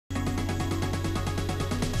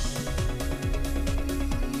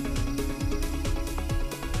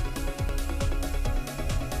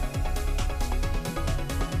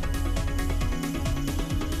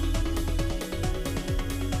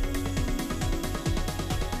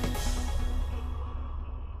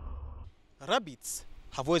Rabbits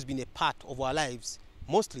have always been a part of our lives,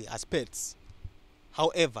 mostly as pets.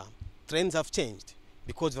 However, trends have changed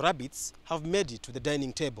because rabbits have made it to the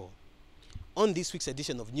dining table. On this week's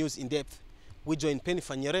edition of News in Depth, we join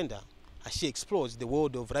Pennipher Sikainda-Nyirenda as she explores the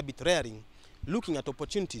world of rabbit rearing, looking at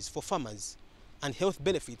opportunities for farmers and health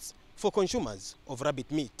benefits for consumers of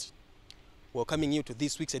rabbit meat. Welcoming you to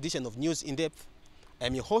this week's edition of News in Depth, I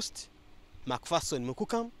am your host, Macpherson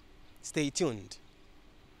Mukukam. Stay tuned.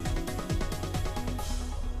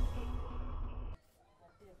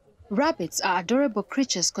 Rabbits are adorable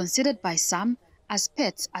creatures considered by some as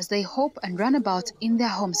pets as they hop and run about in their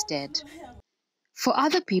homestead. For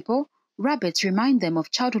other people, rabbits remind them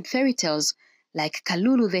of childhood fairy tales like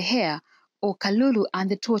Kalulu the hare or Kalulu and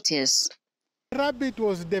the tortoise. Rabbit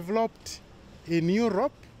was developed in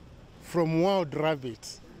Europe from wild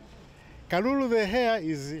rabbits. Kalulu the hare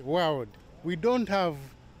is wild. We don't have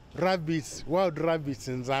rabbits, wild rabbits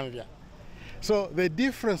in Zambia. So the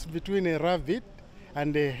difference between a rabbit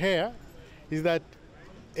and a hare is that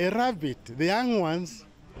a rabbit, the young ones,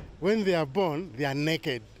 when they are born, they are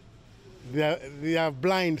naked. They are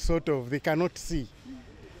blind, sort of. They cannot see.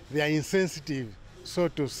 They are insensitive, so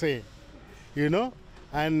to say, you know,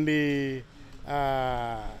 and they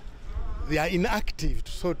are inactive,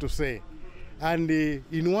 so to say. And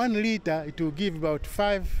in 1 liter, it will give about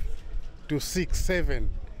 5 to 6, 7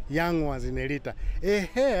 young ones in a liter. A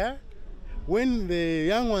hare, when the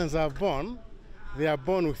young ones are born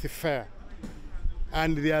with fur,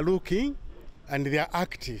 and they are looking and they are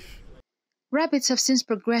active. Rabbits have since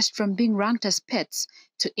progressed from being ranked as pets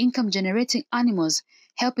to income-generating animals,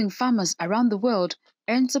 helping farmers around the world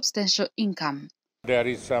earn substantial income. There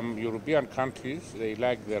is some European countries, they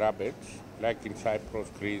like the rabbits, like in Cyprus,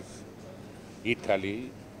 Greece,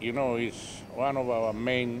 Italy. You know, it's one of our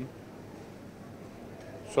main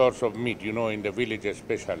source of meat, you know, in the village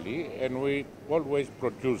especially, and we always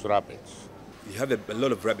produce rabbits. You have a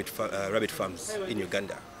lot of rabbit farms in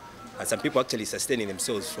Uganda, and some people actually sustaining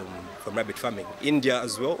themselves from rabbit farming. India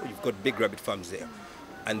as well, you've got big rabbit farms there,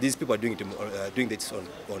 and these people are doing this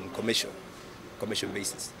on commercial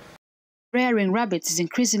basis. Rearing rabbits is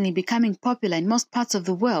increasingly becoming popular in most parts of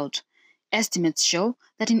the world. Estimates show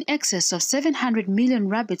that in excess of 700 million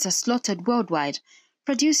rabbits are slaughtered worldwide,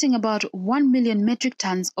 producing about 1 million metric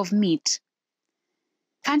tons of meat.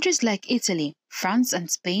 Countries like Italy, France, and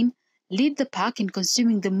Spain lead the pack in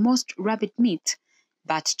consuming the most rabbit meat,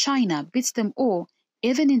 but China beats them all,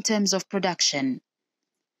 even in terms of production.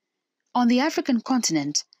 On the African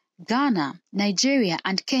continent, Ghana, Nigeria,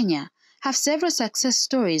 and Kenya have several success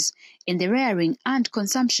stories in the rearing and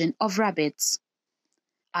consumption of rabbits.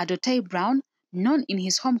 Adotei Brown, known in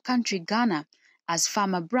his home country Ghana as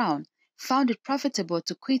Farmer Brown, found it profitable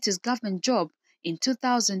to quit his government job in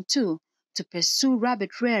 2002 to pursue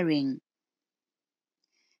rabbit rearing.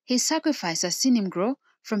 His sacrifice has seen him grow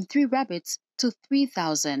from 3 rabbits to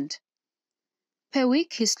 3,000. Per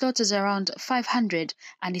week, he slaughters around 500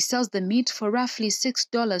 and he sells the meat for roughly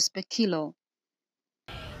 $6 per kilo.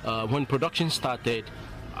 When production started,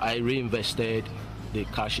 I reinvested the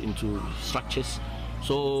cash into structures.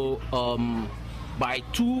 So by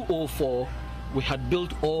 2004, we had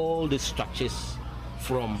built all the structures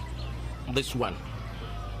from this one.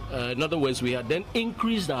 In other words, we had then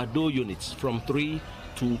increased our dough units from 3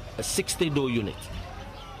 to a 60 dough unit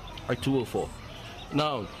by 2004.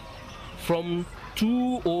 Now, from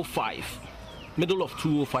 2005, middle of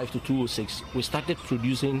 2005 to 2006, we started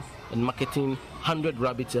producing and marketing 100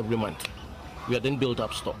 rabbits every month. We had then built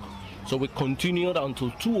up stock. So we continued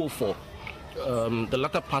until 2004, the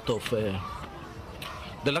latter part of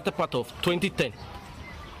 2010.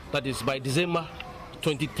 That is, by December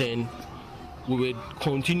 2010, we were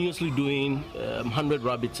continuously doing 100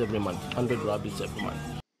 rabbits every month, 100 rabbits every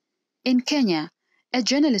month. In Kenya, a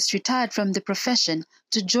journalist retired from the profession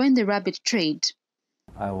to join the rabbit trade.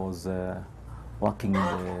 I was working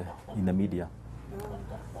in the media.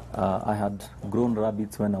 I had grown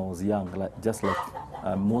rabbits when I was young, just like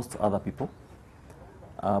most other people.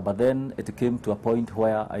 But then it came to a point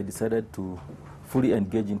where I decided to fully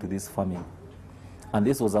engage into this farming. And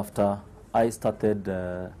this was after I started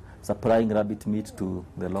supplying rabbit meat to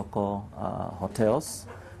the local hotels,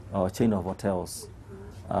 or chain of hotels,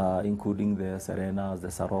 including the Serenas, the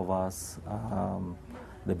Sarovas,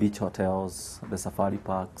 the beach hotels, the safari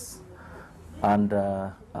parks. And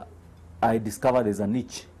I discovered there's a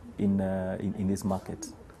niche in this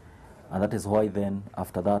market. And that is why then,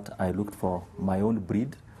 after that, I looked for my own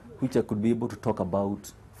breed, which I could be able to talk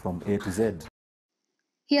about from A to Z.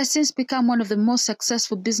 He has since become one of the most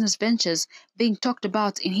successful business ventures being talked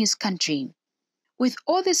about in his country. With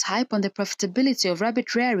all this hype on the profitability of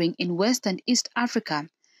rabbit rearing in West and East Africa,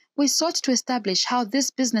 we sought to establish how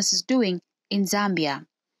this business is doing in Zambia.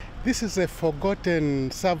 This is a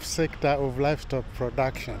forgotten subsector of livestock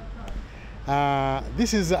production.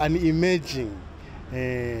 This is an emerging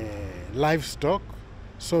livestock,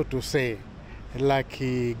 so to say, like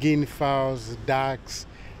guinea fowls, ducks.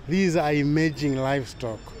 These are emerging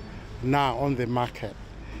livestock now on the market.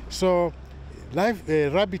 So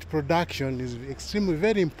rabbit production is extremely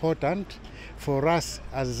very important for us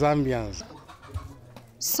as Zambians.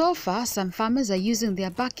 So far, some farmers are using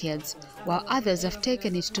their backyards, while others have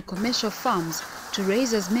taken it to commercial farms to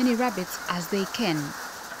raise as many rabbits as they can.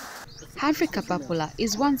 Humphrey Kapapula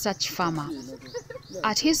is one such farmer.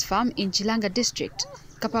 At his farm in Chilanga district,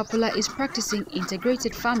 Kapapula is practicing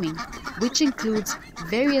integrated farming, which includes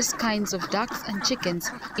various kinds of ducks and chickens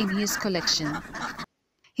in his collection.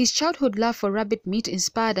 His childhood love for rabbit meat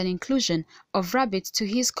inspired an inclusion of rabbits to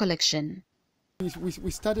his collection. We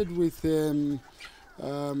started with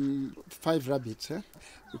 5 rabbits,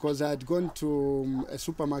 because I had gone to a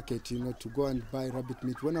supermarket, to go and buy rabbit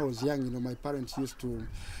meat. When I was young, my parents used to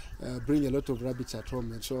bring a lot of rabbits at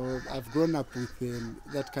home, and so I've grown up with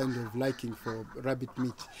that kind of liking for rabbit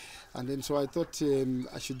meat. And then so I thought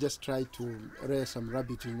I should just try to rear some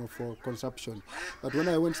rabbit, for consumption. But when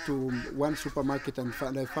I went to one supermarket and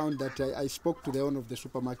I found that I spoke to the owner of the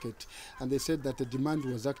supermarket, and they said that the demand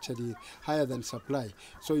was actually higher than supply.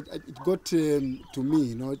 So it got to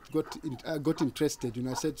me, I got interested.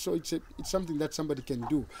 I said, so it's something that somebody can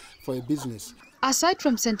do for a business. Aside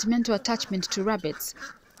from sentimental attachment to rabbits,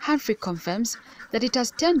 Humphrey confirms that it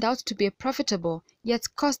has turned out to be a profitable yet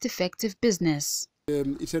cost-effective business.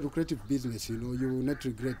 It's a lucrative business, you will not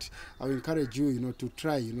regret. I will encourage you, to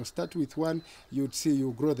try, start with one, you'd see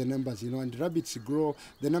you grow the numbers, and rabbits grow,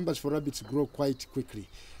 the numbers for rabbits grow quite quickly.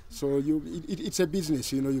 So it's a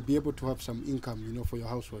business, you'll be able to have some income, for your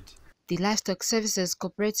household. The Livestock Services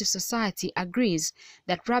Cooperative Society agrees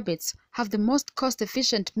that rabbits have the most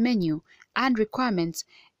cost-efficient menu and requirements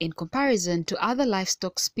in comparison to other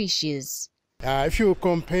livestock species. If you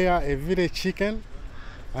compare a village chicken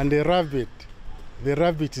and a rabbit, the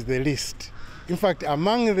rabbit is the least. In fact,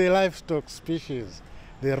 among the livestock species,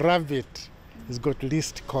 the rabbit has got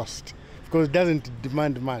least cost because it doesn't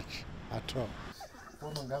demand much at all.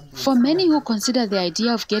 For many who consider the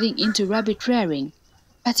idea of getting into rabbit rearing,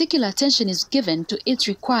 particular attention is given to its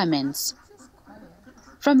requirements.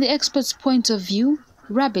 From the expert's point of view,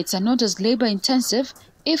 rabbits are not as labor-intensive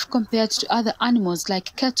if compared to other animals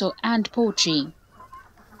like cattle and poultry.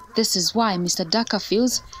 This is why Mr. Daka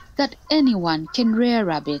feels that anyone can rear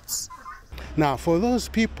rabbits. Now, for those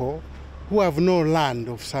people who have no land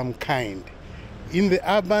of some kind, in the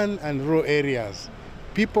urban and rural areas,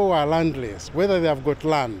 people who are landless, whether they have got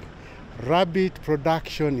land, rabbit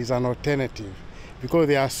production is an alternative because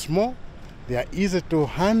they are small, they are easy to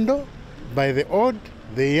handle by the old,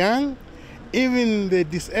 the young, even the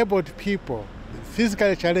disabled people, the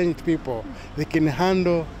physically challenged people, they can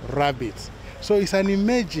handle rabbits. So it's an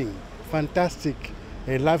emerging, fantastic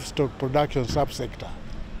livestock production subsector.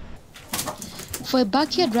 For a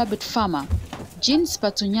backyard rabbit farmer, Jean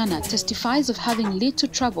Spatunyana testifies of having little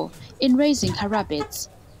trouble in raising her rabbits.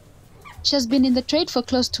 She has been in the trade for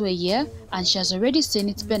close to a year and she has already seen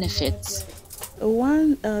its benefits.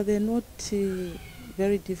 One, they're not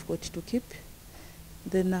very difficult to keep.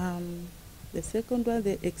 Then the second one,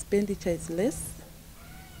 the expenditure is less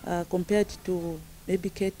compared to maybe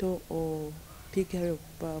cattle or piggery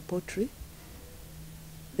or poultry.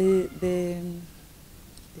 The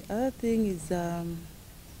other thing is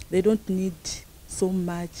they don't need so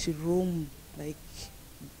much room, like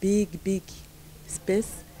big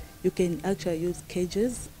space. You can actually use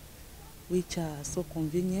cages, which are so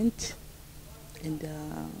convenient. And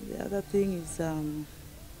the other thing is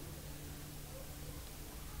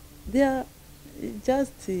they are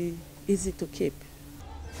just easy to keep.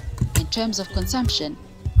 In terms of consumption,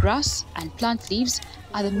 grass and plant leaves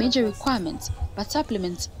are the major requirements, but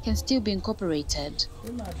supplements can still be incorporated.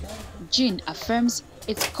 Jean affirms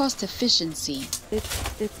its cost efficiency. The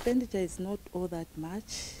expenditure is not all that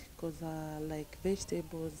much because like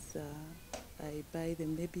vegetables, I buy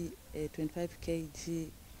them maybe 25 kg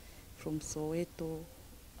from Soweto,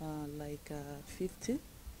 like 50,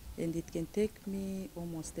 and it can take me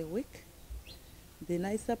almost a week. Then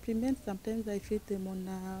I supplement, sometimes I feed them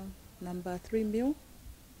on number 3 meal.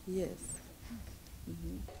 Yes.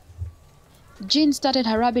 Jean started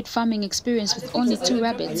her rabbit farming experience with only 2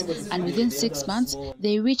 rabbits, and within 6 months,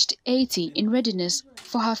 they reached 80 in readiness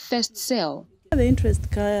for her first sale. The interest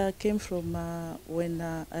came from when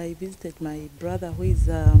I visited my brother, who is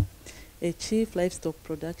a chief livestock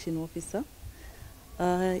production officer.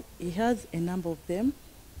 He has a number of them.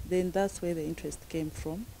 Then that's where the interest came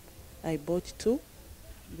from. I bought 2.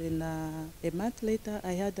 Then a month later,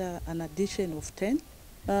 I had an addition of 10.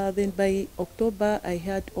 Then by October, I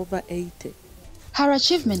had over 80. Her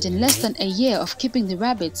achievement in less than a year of keeping the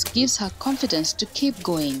rabbits gives her confidence to keep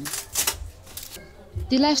going.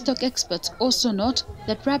 The livestock experts also note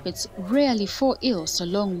that rabbits rarely fall ill so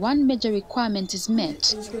long one major requirement is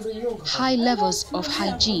met: high levels of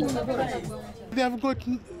hygiene. They have got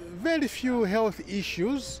very few health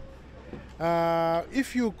issues.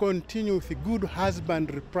 If you continue with good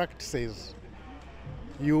husbandry practices,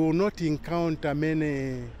 you will not encounter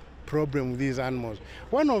many problems with these animals.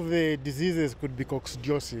 One of the diseases could be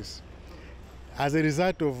coccidiosis. As a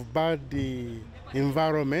result of bad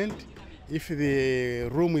environment, if the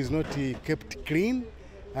room is not kept clean,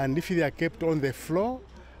 and if they are kept on the floor,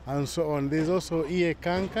 and so on. There's also ear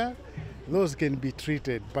canker. Those can be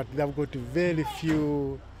treated, but they've got very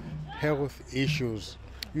few health issues.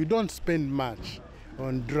 You don't spend much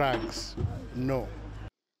on drugs, no.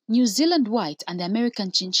 New Zealand White and the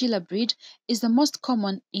American Chinchilla breed is the most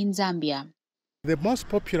common in Zambia. The most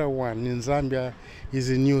popular one in Zambia is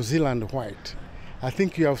the New Zealand White. I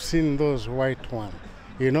think you have seen those white ones,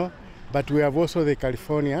 you know, but we have also the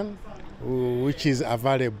Californian, which is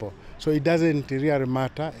available. So it doesn't really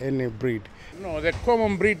matter any breed. No, the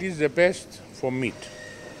common breed is the best for meat.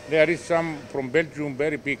 There is some from Belgium,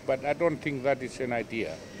 very big, but I don't think that is an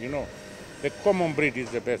idea. You know, the common breed is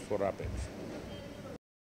the best for rabbits.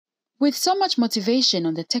 With so much motivation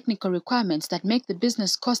on the technical requirements that make the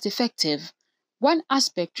business cost-effective, one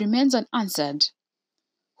aspect remains unanswered.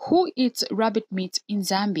 Who eats rabbit meat in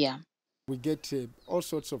Zambia? We get all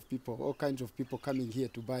sorts of people, all kinds of people coming here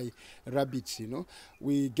to buy rabbits, you know.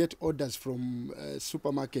 We get orders from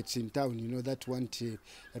supermarkets in town, you know, that want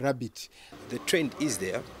rabbit. The trend is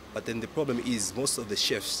there, but then the problem is most of the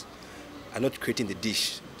chefs are not creating the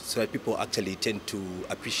dish so that people actually tend to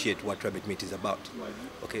appreciate what rabbit meat is about.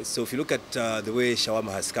 Okay, so if you look at the way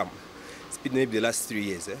shawarma has come, it's been maybe the last 3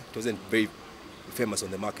 years, it wasn't very famous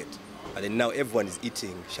on the market. And then now everyone is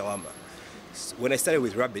eating shawarma. So when I started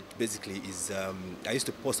with rabbit, basically, I used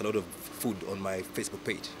to post a lot of food on my Facebook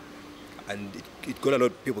page. And it got a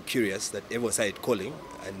lot of people curious that everyone started calling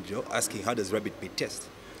and asking, how does rabbit meat taste?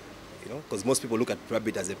 You know, because most people look at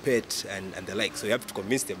rabbit as a pet and the like. So you have to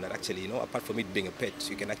convince them that actually, you know, apart from it being a pet,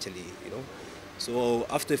 you can actually, you know. So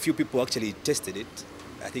after a few people actually tested it,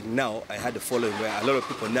 I think now I had a following where a lot of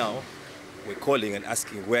people now were calling and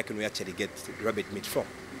asking, where can we actually get rabbit meat from?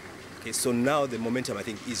 Okay, so now the momentum, I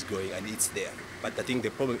think, is growing and it's there. But I think the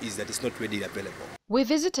problem is that it's not readily available. We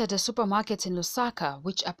visited a supermarket in Lusaka,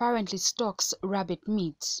 which apparently stocks rabbit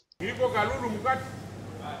meat.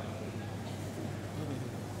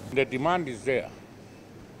 The demand is there.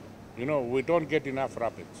 You know, we don't get enough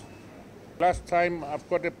rabbits. Last time, I've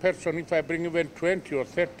got a person, if I bring even 20 or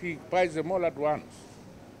 30, buys them all at once.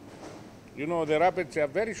 You know, the rabbits are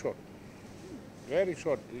very short,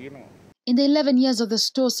 you know. In the 11 years of the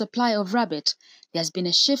store's supply of rabbit, there has been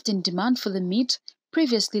a shift in demand for the meat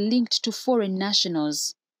previously linked to foreign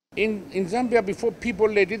nationals. In Zambia, before people,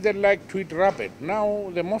 they didn't like to eat rabbit.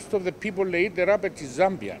 Now, most of the people, they eat the rabbit is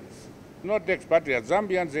Zambians. Not the expatriates.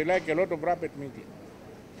 Zambians, they like a lot of rabbit meat.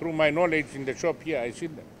 Through my knowledge in the shop here, I see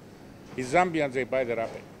them. The Zambians, they buy the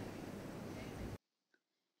rabbit.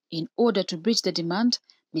 In order to bridge the demand,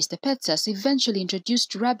 Mr. Petsas eventually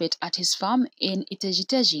introduced rabbit at his farm in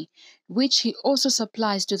Itejiteji, which he also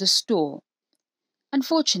supplies to the store.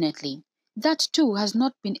 Unfortunately, that too has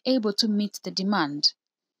not been able to meet the demand.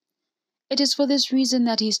 It is for this reason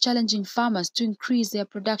that he is challenging farmers to increase their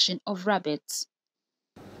production of rabbits.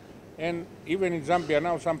 And even in Zambia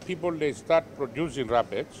now, some people, they start producing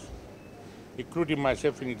rabbits, including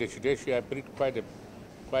myself in Itejiteji. I breed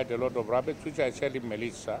quite a lot of rabbits, which I sell in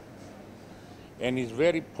Melissa. And it's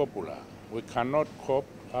very popular. We cannot cope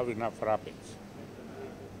have enough rabbits.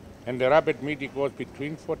 And the rabbit meat, it goes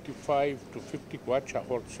between 45 to 50 kwacha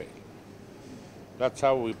wholesale. That's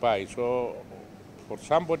how we buy. So for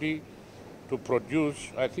somebody to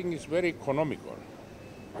produce, I think it's very economical.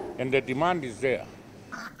 And the demand is there.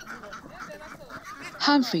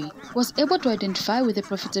 Humphrey was able to identify with the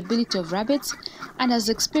profitability of rabbits and has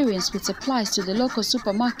experience with supplies to the local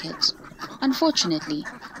supermarket. Unfortunately,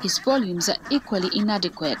 his volumes are equally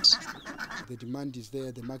inadequate. The demand is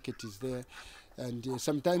there, the market is there, and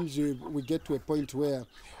sometimes we get to a point where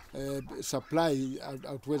supply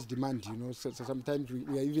outweighs demand, you know, so sometimes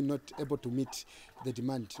we are even not able to meet the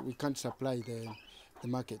demand. We can't supply the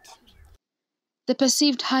market. The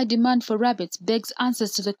perceived high demand for rabbits begs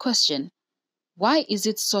answers to the question, Why is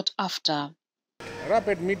it sought after?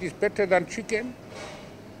 Rabbit meat is better than chicken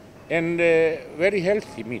and very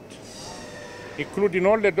healthy meat. Including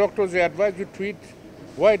all the doctors, they advise you to eat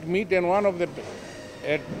white meat, and one of the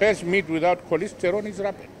best meat without cholesterol is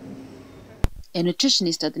rabbit. A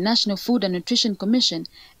nutritionist at the National Food and Nutrition Commission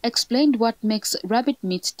explained what makes rabbit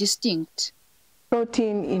meat distinct.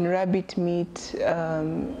 Protein in rabbit meat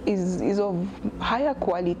is of higher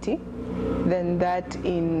quality than that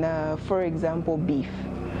in, for example, beef.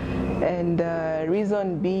 And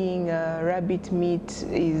reason being rabbit meat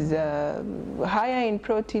is higher in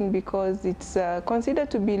protein because it's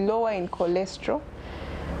considered to be lower in cholesterol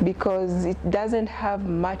because it doesn't have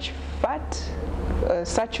much fat,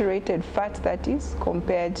 saturated fat that is,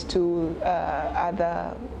 compared to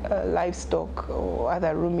other livestock or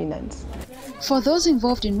other ruminants. For those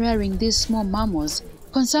involved in rearing these small mammals,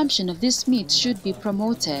 consumption of this meat should be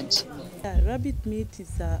promoted. Rabbit meat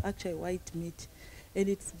is actually white meat, and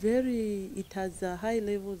it has high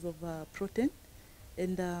levels of protein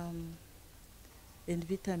and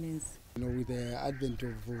vitamins. You know, with the advent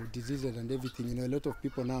of diseases and everything, you know, a lot of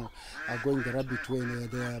people now are going the rabbit way.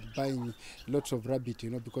 They are buying lots of rabbit, you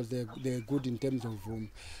know, because they're good in terms of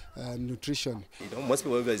nutrition. You know, most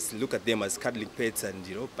people always look at them as cuddling pets, and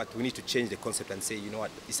you know, but we need to change the concept and say, you know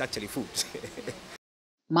what, it's actually food.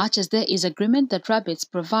 Much as there is agreement that rabbits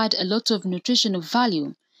provide a lot of nutritional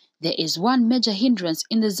value, there is one major hindrance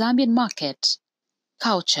in the Zambian market: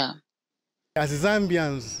 culture. As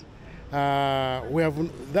Zambians,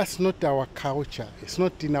 that's not our culture. It's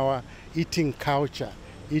not in our eating culture,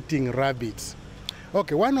 eating rabbits.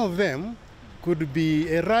 Okay, one of them could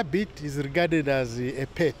be a rabbit is regarded as a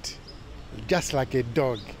pet, just like a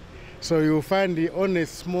dog. So you'll find only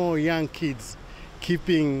small young kids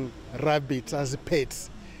keeping rabbits as pets,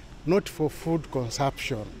 not for food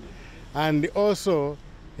consumption. And also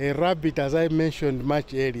a rabbit, as I mentioned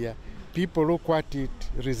much earlier, people look at it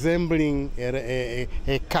resembling a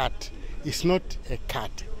cat. It's not a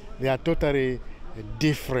cat. They are totally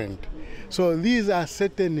different. So these are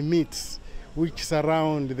certain myths which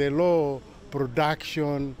surround the low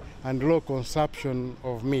production and low consumption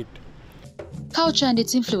of meat. Culture and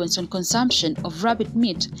its influence on consumption of rabbit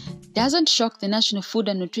meat doesn't shock the National Food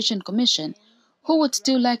and Nutrition Commission, who would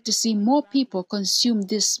still like to see more people consume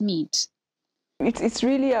this meat. It's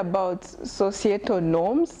really about societal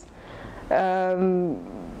norms.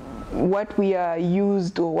 What we are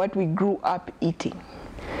used or what we grew up eating.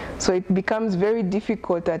 So it becomes very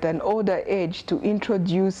difficult at an older age to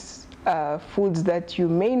introduce foods that you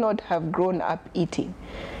may not have grown up eating.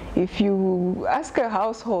 If you ask a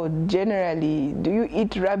household generally, do you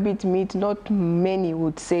eat rabbit meat? Not many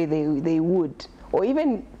would say they would, or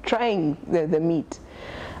even trying the meat.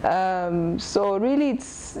 So really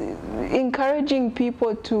it's encouraging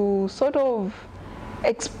people to sort of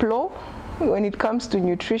explore when it comes to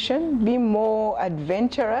nutrition, be more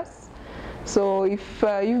adventurous. So if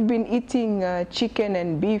you've been eating chicken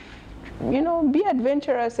and beef, you know, be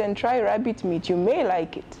adventurous and try rabbit meat. You may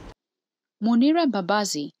like it. Munira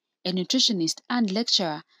Babazi, a nutritionist and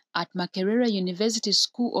lecturer at Makerere University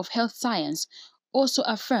School of Health Science, also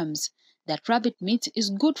affirms that rabbit meat is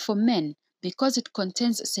good for men because it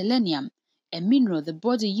contains selenium, a mineral the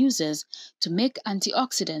body uses to make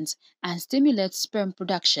antioxidants and stimulate sperm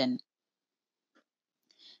production.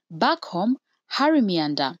 Back home, Harry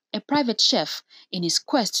Mianda, a private chef, in his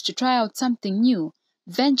quest to try out something new,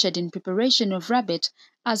 ventured in preparation of rabbit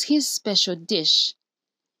as his special dish.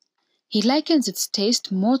 He likens its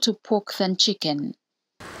taste more to pork than chicken.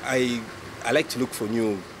 I like to look for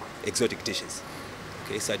new exotic dishes.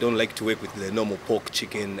 Okay, so I don't like to work with the normal pork,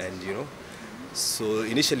 chicken, and you know. So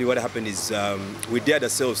initially what happened is we dared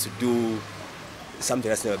ourselves to do something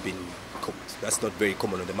that's never been cooked. That's not very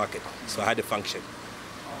common on the market. So I had a function.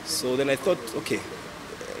 So then I thought, okay,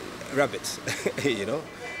 rabbit, you know.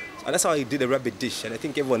 And that's how I did a rabbit dish. And I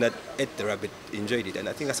think everyone that ate the rabbit enjoyed it. And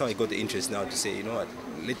I think that's how I got the interest now to say, you know what,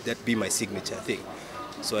 let that be my signature thing.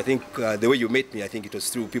 So I think the way you met me, I think it was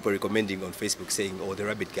through people recommending on Facebook saying, oh, the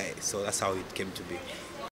rabbit guy. So that's how it came to be.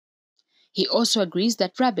 He also agrees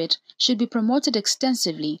that rabbit should be promoted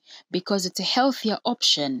extensively because it's a healthier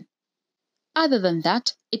option. Other than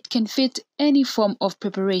that, it can fit any form of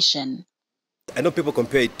preparation. I know people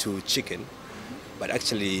compare it to chicken, but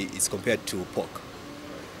actually it's compared to pork.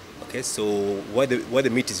 Okay, so why the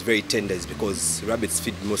meat is very tender is because rabbits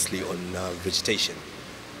feed mostly on vegetation.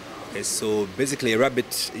 Okay, so basically a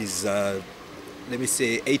rabbit is, let me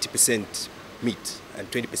say, 80% meat and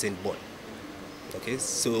 20% bone. Okay,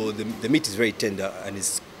 so the meat is very tender and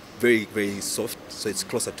it's very, very soft, so it's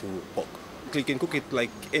closer to pork. You can cook it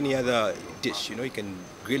like any other dish, you know, you can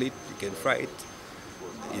grill it, you can fry it,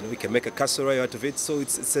 You know, we can make a casserole out of it, so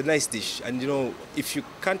it's a nice dish. And you know, if you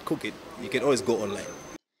can't cook it, you can always go online.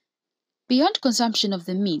 Beyond consumption of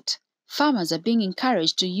the meat, farmers are being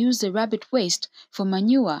encouraged to use the rabbit waste for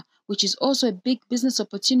manure, which is also a big business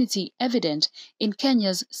opportunity evident in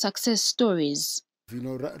Kenya's success stories. You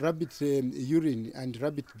know, rabbit urine and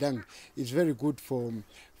rabbit dung is very good for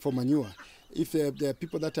manure. If there are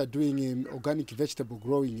people that are doing organic vegetable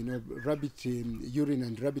growing, you know, rabbit urine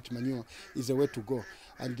and rabbit manure is the way to go.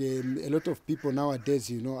 And a lot of people nowadays,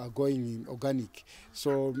 you know, are going organic.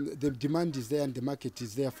 So the demand is there and the market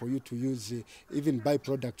is there for you to use even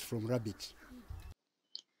byproducts from rabbit.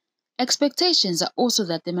 Expectations are also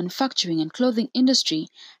that the manufacturing and clothing industry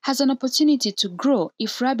has an opportunity to grow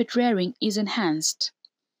if rabbit rearing is enhanced.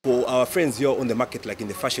 For our friends here on the market, like in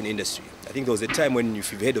the fashion industry, I think there was a time when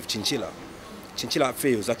if you've heard of chinchilla. Chinchilla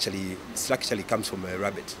fur actually comes from a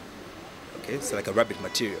rabbit. Okay, so like a rabbit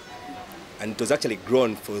material. And it was actually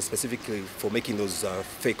grown specifically for making those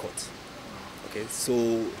fur coats. Okay,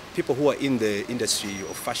 so people who are in the industry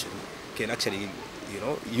of fashion can actually, you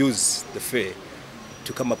know, use the fur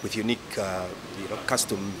to come up with unique, you know,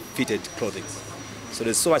 custom-fitted clothing. So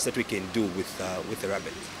there's so much that we can do with the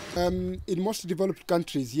rabbit. In most developed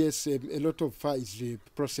countries, yes, a lot of fur is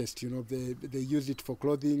processed. You know, they use it for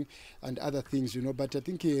clothing and other things. You know, but I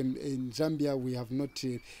think in Zambia we have not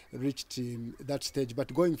reached that stage.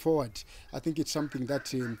 But going forward, I think it's something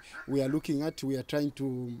that we are looking at. We are trying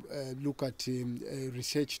to look at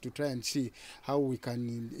research to try and see how we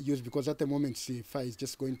can use, because at the moment fur is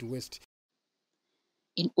just going to waste.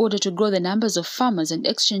 In order to grow the numbers of farmers and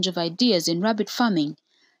exchange of ideas in rabbit farming,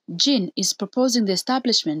 Jean is proposing the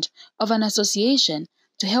establishment of an association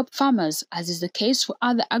to help farmers, as is the case for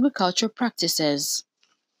other agricultural practices.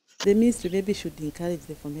 The ministry maybe should encourage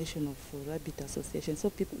the formation of rabbit associations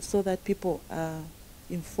so that people are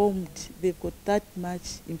informed. They've got that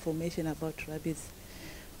much information about rabbits.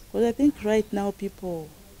 Because I think right now people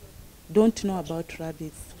don't know about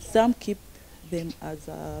rabbits. Some keep them as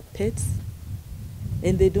pets,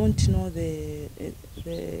 and they don't know the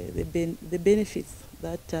benefits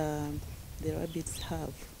that the rabbits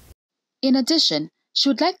have. In addition, she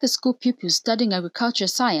would like the school pupils studying agriculture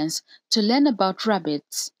science to learn about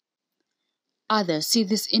rabbits. Others see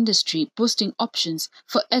this industry boosting options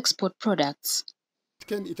for export products.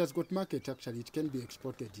 It has got market, actually. It can be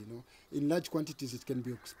exported, you know. In large quantities it can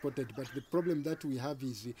be exported, but the problem that we have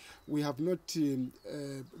is we have not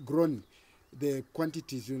grown the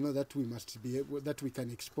quantities, you know, that we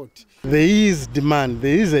can export. There is demand,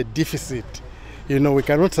 there is a deficit. You know, we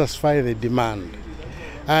cannot satisfy the demand.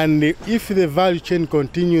 And if the value chain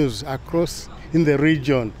continues across in the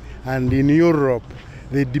region and in Europe,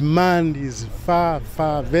 the demand is far,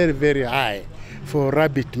 very, very high for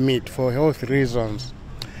rabbit meat for health reasons.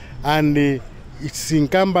 And it's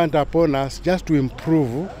incumbent upon us just to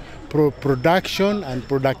improve production and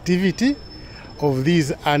productivity of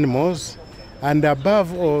these animals. And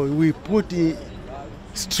above all, we put in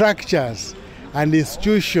structures and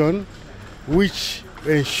institutions which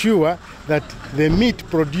ensure that the meat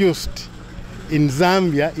produced in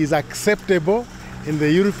Zambia is acceptable in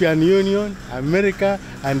the European Union, America,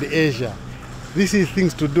 and Asia. This is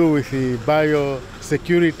things to do with the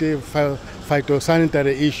biosecurity,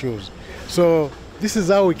 phytosanitary issues. So this is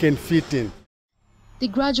how we can fit in. The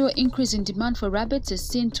gradual increase in demand for rabbits is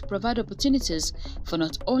seen to provide opportunities for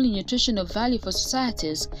not only nutritional value for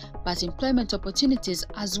societies, but employment opportunities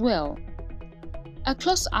as well. A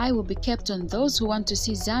close eye will be kept on those who want to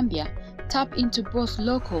see Zambia tap into both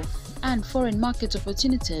local and foreign market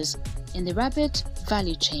opportunities in the rabbit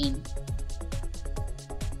value chain.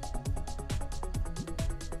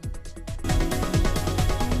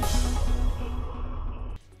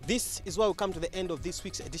 This is why we come to the end of this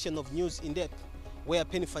week's edition of News in Depth, where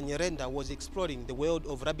Pennipher Nyirenda was exploring the world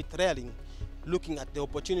of rabbit rearing, looking at the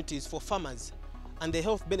opportunities for farmers and the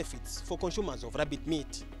health benefits for consumers of rabbit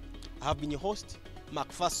meat. I have been your host,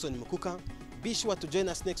 Macpherson Mukuka. Be sure to join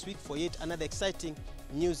us next week for yet another exciting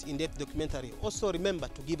News in Depth documentary. Also remember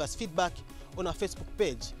to give us feedback on our Facebook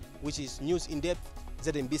page, which is News in Depth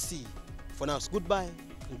ZNBC. For now, it's goodbye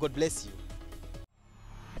and God bless you.